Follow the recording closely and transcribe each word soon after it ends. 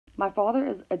My father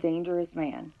is a dangerous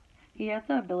man. He has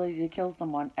the ability to kill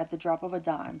someone at the drop of a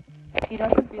dime. He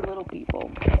doesn't belittle people,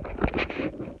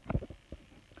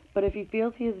 but if he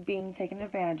feels he is being taken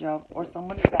advantage of or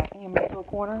someone is backing him into a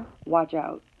corner, watch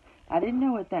out. I didn't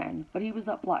know it then, but he was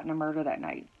up plotting a murder that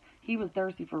night. He was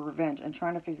thirsty for revenge and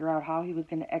trying to figure out how he was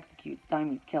going to execute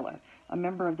Stymie's killer, a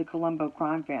member of the Colombo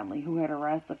crime family who had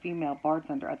harassed a female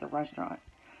bartender at the restaurant.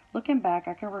 Looking back,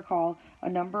 I can recall a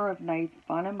number of nights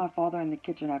finding my father in the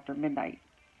kitchen after midnight.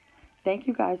 Thank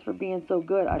you guys for being so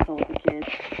good, I told the kids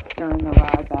during the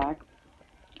ride back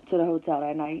to the hotel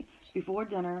that night. Before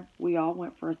dinner, we all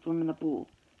went for a swim in the pool.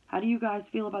 How do you guys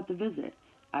feel about the visit?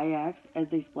 I asked as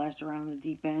they splashed around in the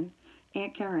deep end.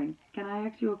 Aunt KaReN, can I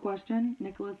ask you a question?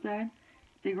 Nicholas said.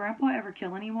 Did Grandpa ever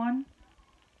kill anyone?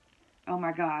 Oh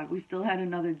my God, we still had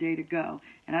another day to go,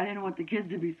 and I didn't want the kids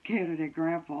to be scared of their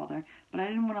grandfather, but I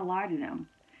didn't want to lie to them.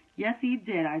 Yes, he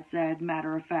did, I said,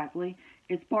 matter-of-factly.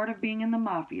 It's part of being in the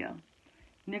Mafia.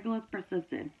 Nicholas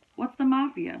persisted. What's the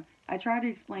Mafia? I tried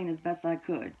to explain as best I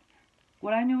could.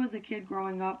 What I knew as a kid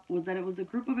growing up was that it was a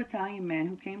group of Italian men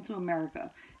who came to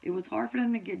America. It was hard for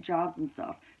them to get jobs and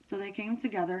stuff, so they came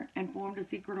together and formed a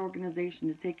secret organization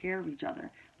to take care of each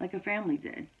other, like a family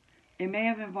did. It may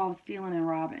have involved stealing and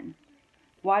robbing.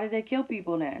 Why did they kill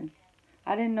people then?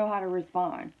 I didn't know how to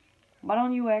respond. Why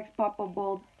don't you ask Papa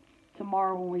Bull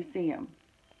tomorrow when we see him?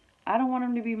 I don't want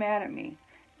him to be mad at me.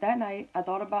 That night, I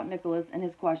thought about Nicholas and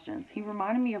his questions. He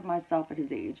reminded me of myself at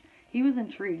his age. He was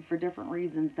intrigued for different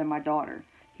reasons than my daughter.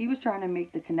 He was trying to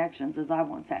make the connections as I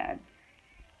once had.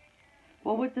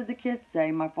 Well, what did the kids say?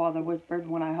 My father whispered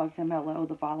when I hugged him hello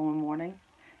the following morning.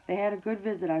 They had a good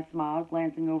visit, I smiled,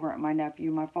 glancing over at my nephew.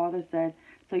 My father said,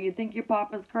 so you think your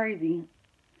papa's crazy?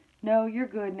 No, you're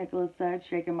good, Nicholas said,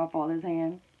 shaking my father's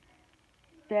hand.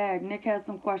 Dad, Nick has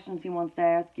some questions he wants to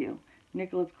ask you.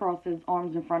 Nicholas crossed his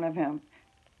arms in front of him.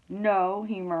 No,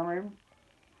 he murmured.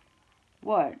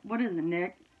 What? What is it,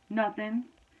 Nick? Nothing.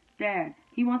 Dad,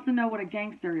 he wants to know what a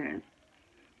gangster is.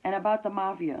 And about the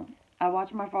Mafia. I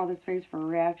watched my father's face for a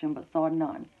reaction, but saw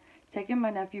none. Taking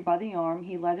my nephew by the arm,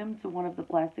 he led him to one of the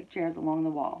plastic chairs along the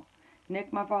wall.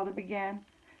 Nick, my father began,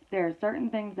 there are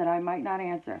certain things that I might not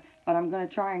answer, but I'm going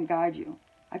to try and guide you.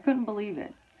 I couldn't believe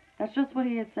it. That's just what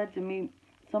he had said to me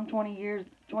some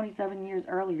 27 years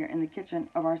earlier in the kitchen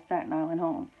of our Staten Island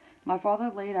home. My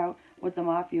father laid out what the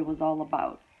Mafia was all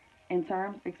about, in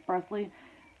terms expressly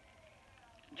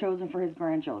chosen for his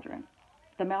grandchildren.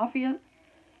 The Mafia,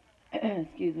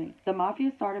 the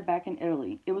Mafia started back in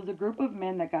Italy. It was a group of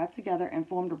men that got together and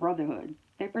formed a brotherhood.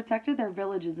 They protected their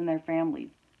villages and their families.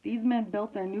 These men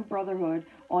built their new brotherhood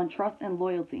on trust and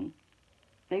loyalty.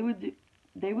 They would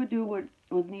do what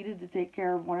was needed to take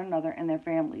care of one another and their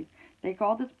families. They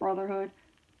called this brotherhood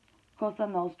Cosa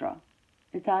Nostra,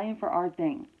 Italian for our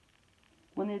thing.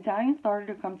 When the Italians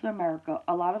started to come to America,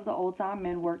 a lot of the old-time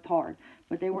men worked hard,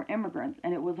 but they were immigrants,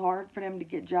 and it was hard for them to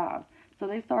get jobs. So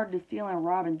they started to steal and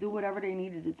rob and do whatever they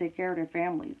needed to take care of their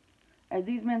families. As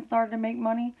these men started to make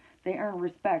money, they earned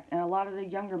respect, and a lot of the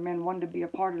younger men wanted to be a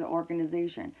part of the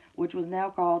organization, which was now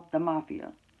called the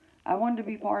Mafia. I wanted to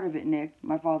be part of it, Nick,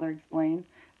 my father explained.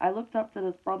 I looked up to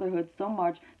this brotherhood so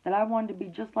much that I wanted to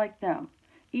be just like them,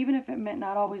 even if it meant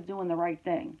not always doing the right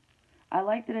thing. I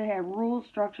liked that it had rules,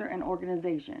 structure, and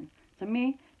organization. To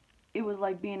me, it was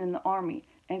like being in the army,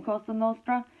 and Cosa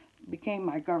Nostra became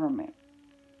my government.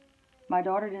 My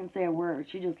daughter didn't say a word.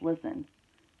 She just listened.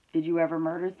 Did you ever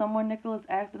murder someone? Nicholas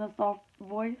asked in a soft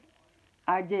voice.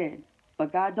 I did,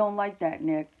 but God don't like that,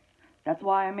 Nick. That's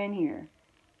why I'm in here.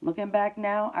 Looking back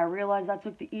now, I realize I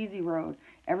took the easy road.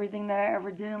 Everything that I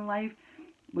ever did in life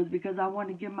was because I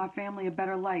wanted to give my family a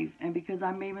better life, and because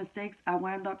I made mistakes, I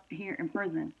wound up here in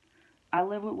prison. I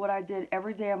live with what I did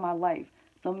every day of my life,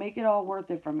 so make it all worth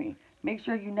it for me. Make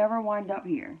sure you never wind up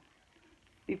here.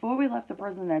 Before we left the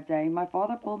prison that day, my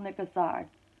father pulled Nick aside.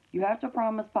 You have to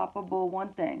promise Papa Bull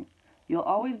one thing. You'll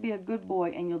always be a good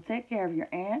boy, and you'll take care of your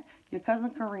aunt, your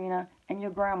cousin Karina, and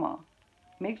your grandma.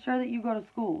 Make sure that you go to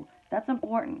school. That's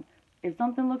important. If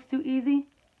something looks too easy,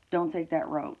 don't take that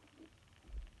road.